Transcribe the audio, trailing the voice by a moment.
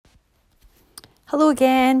Hello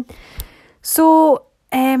again. So,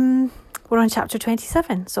 we're on chapter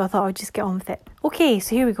 27, so I thought I'd just get on with it. Okay,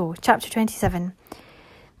 so here we go, chapter 27.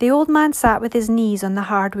 The old man sat with his knees on the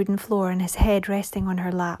hard wooden floor and his head resting on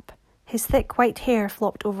her lap. His thick white hair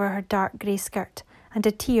flopped over her dark grey skirt, and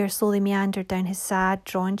a tear slowly meandered down his sad,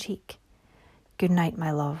 drawn cheek. "Good night,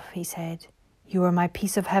 my love," he said. "You are my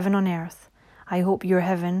piece of heaven on earth. I hope your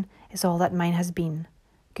heaven is all that mine has been.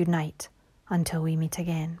 Good night, until we meet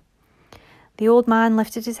again." The old man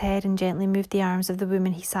lifted his head and gently moved the arms of the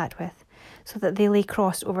woman he sat with, so that they lay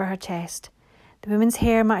crossed over her chest. The woman's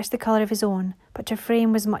hair matched the colour of his own, but her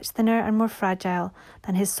frame was much thinner and more fragile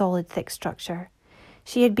than his solid, thick structure.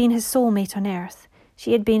 She had been his soulmate on earth.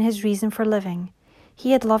 She had been his reason for living.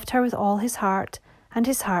 He had loved her with all his heart, and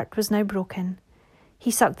his heart was now broken.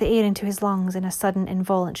 He sucked the air into his lungs in a sudden,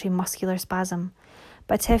 involuntary muscular spasm,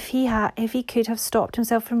 but if he could have stopped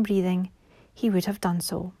himself from breathing, he would have done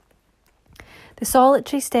so. The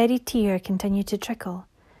solitary, steady tear continued to trickle.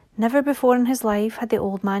 Never before in his life had the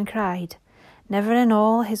old man cried. Never in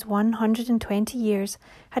all his 120 years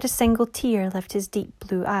had a single tear left his deep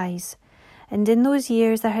blue eyes. And in those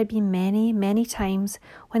years there had been many, many times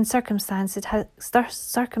when circumstances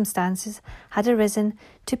had arisen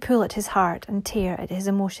to pull at his heart and tear at his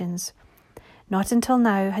emotions. Not until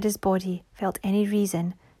now had his body felt any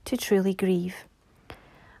reason to truly grieve.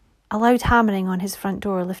 A loud hammering on his front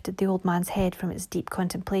door lifted the old man's head from its deep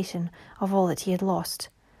contemplation of all that he had lost.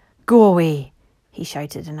 "Go away," he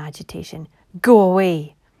shouted in agitation. "Go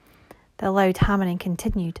away." The loud hammering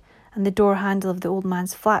continued, and the door handle of the old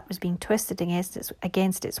man's flat was being twisted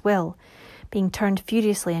against its will, being turned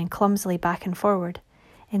furiously and clumsily back and forward.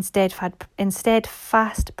 In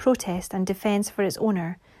steadfast protest and defence for its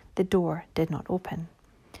owner, the door did not open.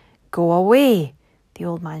 "Go away," the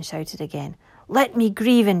old man shouted again. "Let me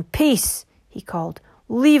grieve in peace," he called.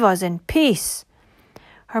 "Leave us in peace."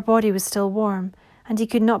 Her body was still warm, and he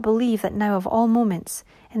could not believe that now of all moments,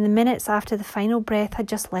 in the minutes after the final breath had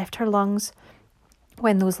just left her lungs,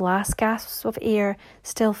 when those last gasps of air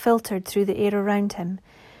still filtered through the air around him,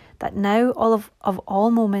 that now of all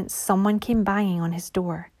moments someone came banging on his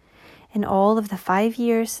door. In all of the 5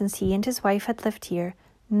 years since he and his wife had lived here,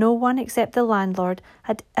 no one except the landlord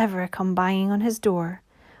had ever come banging on his door.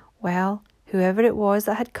 Well, whoever it was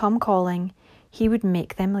that had come calling, he would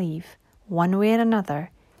make them leave. One way or another,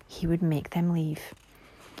 he would make them leave.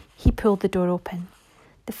 He pulled the door open.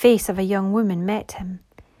 The face of a young woman met him.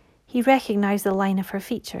 He recognised the line of her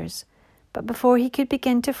features, but before he could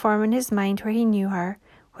begin to form in his mind where he knew her,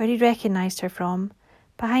 where he recognised her from,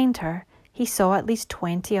 behind her he saw at least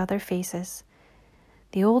 20 other faces.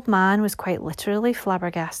 The old man was quite literally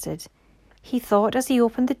flabbergasted. He thought as he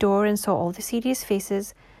opened the door and saw all the serious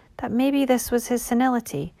faces that maybe this was his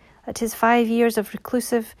senility, that his 5 years of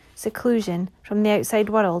reclusive seclusion from the outside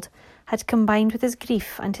world had combined with his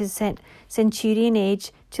grief and his centurion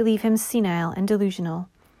age to leave him senile and delusional.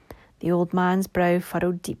 The old man's brow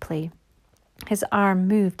furrowed deeply. His arm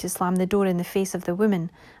moved to slam the door in the face of the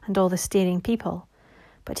woman and all the staring people,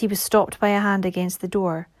 but he was stopped by a hand against the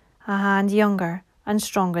door, a hand younger and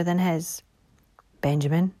stronger than his.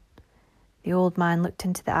 "Benjamin?" The old man looked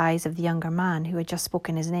into the eyes of the younger man who had just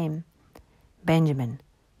spoken his name. "Benjamin,"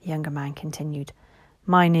 the younger man continued,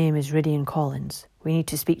 "my name is Ridian Collins. We need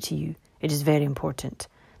to speak to you. It is very important.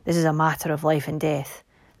 This is a matter of life and death.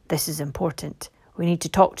 This is important. We need to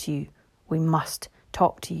talk to you. We must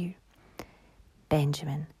talk to you."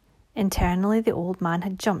 Benjamin. Internally, the old man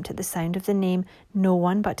had jumped at the sound of the name no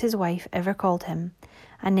one but his wife ever called him,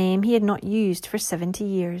 a name he had not used for 70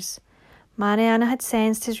 years. Mariana had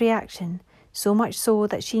sensed his reaction, so much so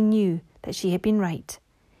that she knew that she had been right.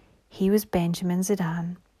 He was Benjamin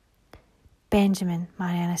Zidane. "Benjamin,"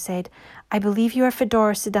 Mariana said, "I believe you are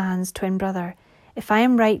Fedor Zidane's twin brother. If I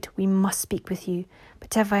am right, we must speak with you.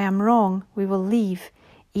 But if I am wrong, we will leave.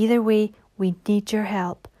 Either way, we need your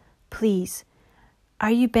help. Please."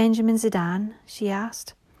 "Are you Benjamin Zidane?" she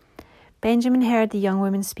asked. Benjamin heard the young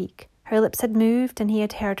woman speak. Her lips had moved, and he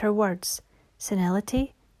had heard her words.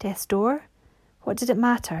 Senility? Death's door? What did it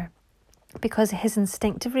matter? Because his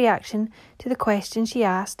instinctive reaction to the question she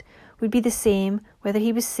asked would be the same whether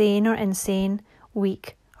he was sane or insane,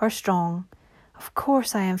 weak or strong. "Of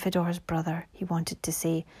course I am Fedor's brother," he wanted to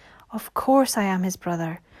say. "Of course I am his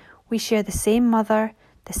brother. We share the same mother,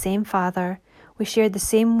 the same father. We shared the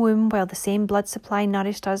same womb while the same blood supply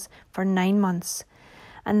nourished us for 9 months.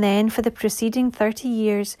 And then for the preceding 30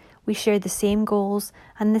 years, we shared the same goals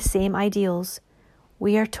and the same ideals.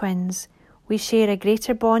 We are twins. We share a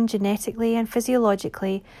greater bond genetically and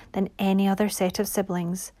physiologically than any other set of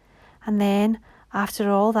siblings. And then, after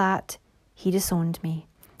all that, he disowned me.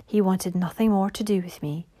 He wanted nothing more to do with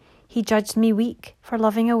me. He judged me weak for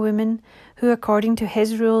loving a woman who, according to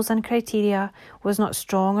his rules and criteria, was not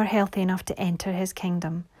strong or healthy enough to enter his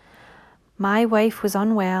kingdom. My wife was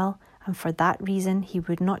unwell, and for that reason he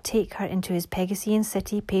would not take her into his Pegasean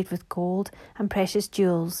city paved with gold and precious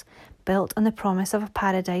jewels, built on the promise of a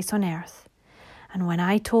paradise on earth. And when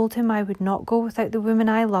I told him I would not go without the woman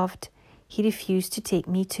I loved, he refused to take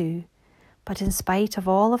me too. But in spite of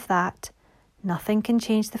all of that, nothing can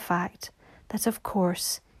change the fact that, of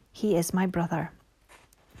course, he is my brother.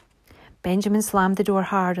 Benjamin slammed the door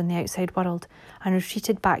hard on the outside world and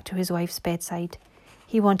retreated back to his wife's bedside.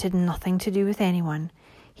 He wanted nothing to do with anyone.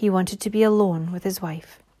 He wanted to be alone with his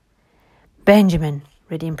wife. "Benjamin,"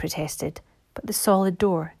 Rydian protested, but the solid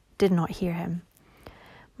door did not hear him.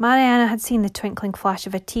 Mariana had seen the twinkling flash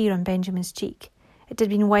of a tear on Benjamin's cheek. It had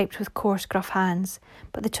been wiped with coarse, gruff hands,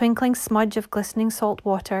 but the twinkling smudge of glistening salt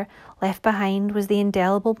water left behind was the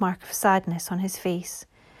indelible mark of sadness on his face.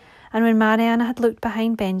 And when Mariana had looked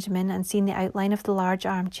behind Benjamin and seen the outline of the large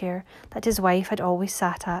armchair that his wife had always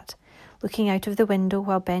sat at, looking out of the window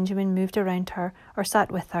while Benjamin moved around her or sat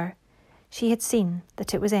with her, she had seen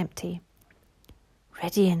that it was empty.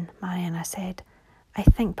 "Rydian," Mariana said, "I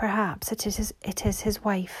think perhaps it is his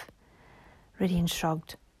wife." Rydian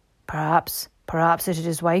shrugged. Perhaps it is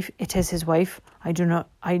his wife. I do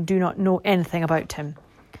not know anything about him."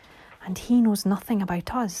 "And he knows nothing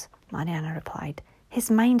about us," Mariana replied. "His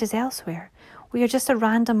mind is elsewhere. We are just a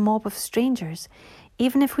random mob of strangers.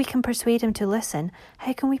 Even if we can persuade him to listen,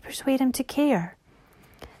 how can we persuade him to care?"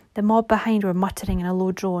 The mob behind were muttering in a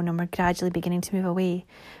low drone and were gradually beginning to move away,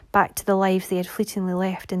 back to the lives they had fleetingly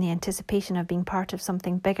left in the anticipation of being part of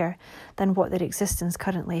something bigger than what their existence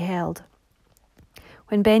currently held.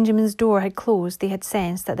 When Benjamin's door had closed, they had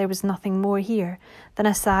sensed that there was nothing more here than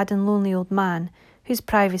a sad and lonely old man whose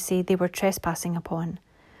privacy they were trespassing upon.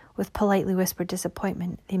 With politely whispered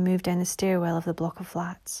disappointment, they moved down the stairwell of the block of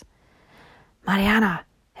flats. "Mariana,"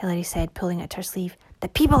 Hilary said, pulling at her sleeve, "the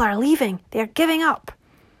people are leaving. They are giving up."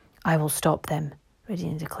 "I will stop them,"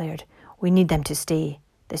 Rydian declared. "We need them to stay.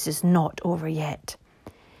 This is not over yet."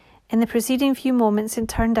 In the preceding few moments, it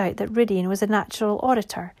turned out that Rydian was a natural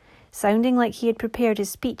orator, sounding like he had prepared his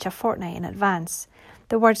speech a fortnight in advance.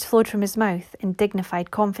 The words flowed from his mouth in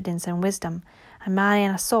dignified confidence and wisdom, and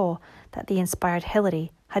Mariana saw that the inspired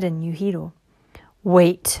Hilary had a new hero.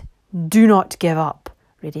 "Wait, do not give up,"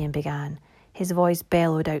 Rydian began. His voice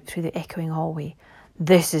bellowed out through the echoing hallway.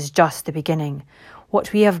 "This is just the beginning.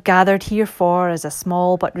 What we have gathered here for as a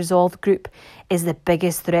small but resolved group is the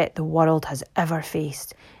biggest threat the world has ever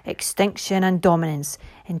faced. Extinction and dominance,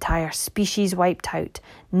 entire species wiped out,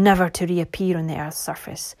 never to reappear on the Earth's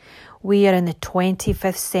surface. We are in the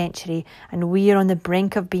 25th century and we are on the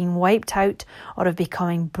brink of being wiped out or of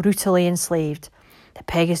becoming brutally enslaved. The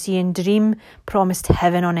Pegasean dream promised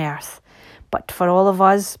heaven on Earth, but for all of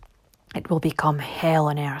us, it will become hell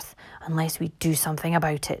on Earth unless we do something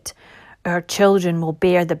about it. Our children will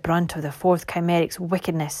bear the brunt of the Fourth Chimeric's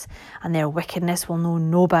wickedness, and their wickedness will know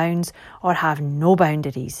no bounds or have no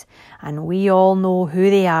boundaries. And we all know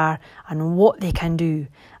who they are and what they can do,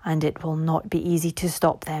 and it will not be easy to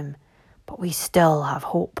stop them. But we still have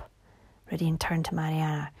hope." Rydian turned to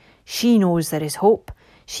Mariana. "She knows there is hope.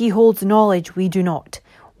 She holds knowledge we do not.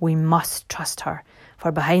 We must trust her,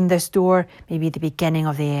 for behind this door may be the beginning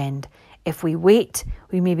of the end. If we wait,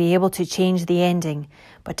 we may be able to change the ending,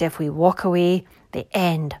 but if we walk away, the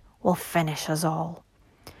end will finish us all."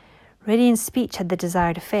 Rydian's speech had the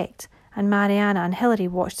desired effect, and Mariana and Hilary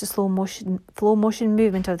watched the slow motion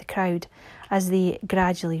movement of the crowd as they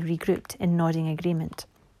gradually regrouped in nodding agreement.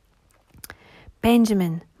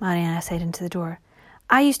 "Benjamin," Mariana said into the door,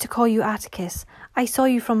 "I used to call you Atticus. I saw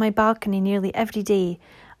you from my balcony nearly every day.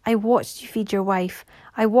 I watched you feed your wife.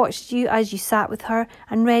 I watched you as you sat with her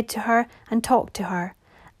and read to her and talked to her.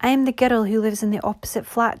 I am the girl who lives in the opposite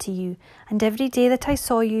flat to you, and every day that I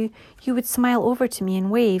saw you, you would smile over to me and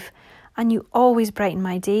wave, and you always brighten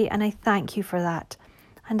my day, and I thank you for that.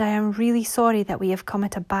 And I am really sorry that we have come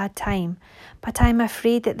at a bad time, but I am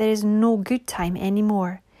afraid that there is no good time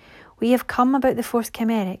anymore. We have come about the Fourth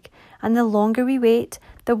Chimeric, and the longer we wait,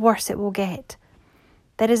 the worse it will get.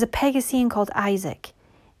 There is a Pegasean called Isaac.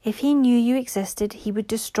 If he knew you existed, he would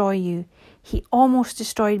destroy you. He almost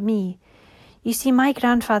destroyed me. You see, my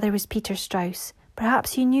grandfather was Peter Strauss.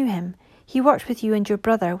 Perhaps you knew him. He worked with you and your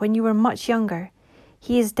brother when you were much younger.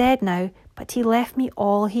 He is dead now, but he left me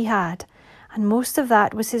all he had, and most of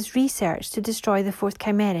that was his research to destroy the Fourth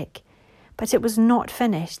Chimeric. But it was not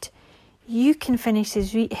finished. You can finish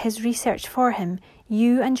his research for him,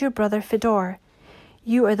 you and your brother Fedor.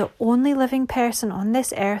 You are the only living person on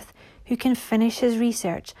this earth who can finish his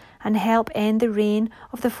research and help end the reign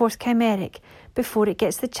of the fourth chimeric before it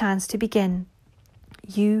gets the chance to begin.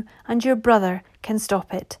 You and your brother can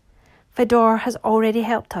stop it. Fedor has already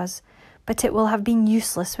helped us, but it will have been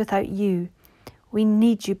useless without you. We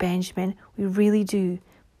need you, Benjamin. We really do.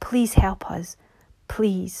 Please help us.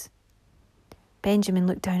 Please. Benjamin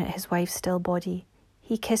looked down at his wife's still body.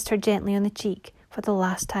 He kissed her gently on the cheek for the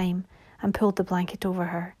last time and pulled the blanket over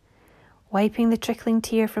her. Wiping the trickling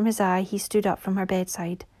tear from his eye, he stood up from her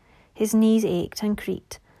bedside. His knees ached and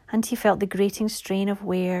creaked, and he felt the grating strain of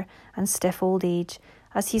wear and stiff old age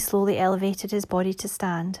as he slowly elevated his body to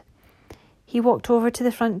stand. He walked over to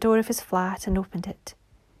the front door of his flat and opened it.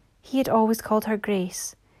 He had always called her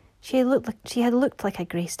Grace. She had looked like a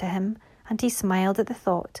Grace to him, and he smiled at the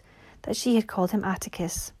thought that she had called him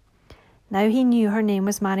Atticus. Now he knew her name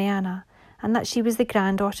was Mariana, and that she was the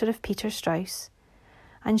granddaughter of Peter Strauss.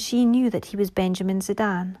 And she knew that he was Benjamin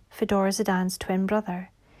Zidane, Fedor Zidane's twin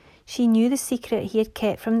brother. She knew the secret he had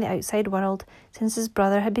kept from the outside world since his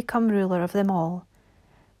brother had become ruler of them all.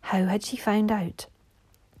 How had she found out?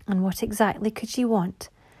 And what exactly could she want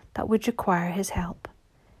that would require his help?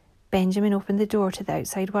 Benjamin opened the door to the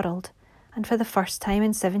outside world, and for the first time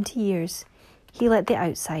in 70 years, he let the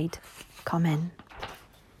outside come in.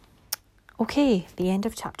 Okay, the end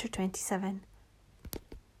of chapter 27.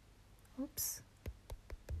 Oops.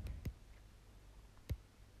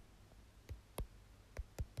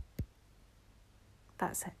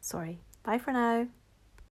 That's it, sorry. Bye for now.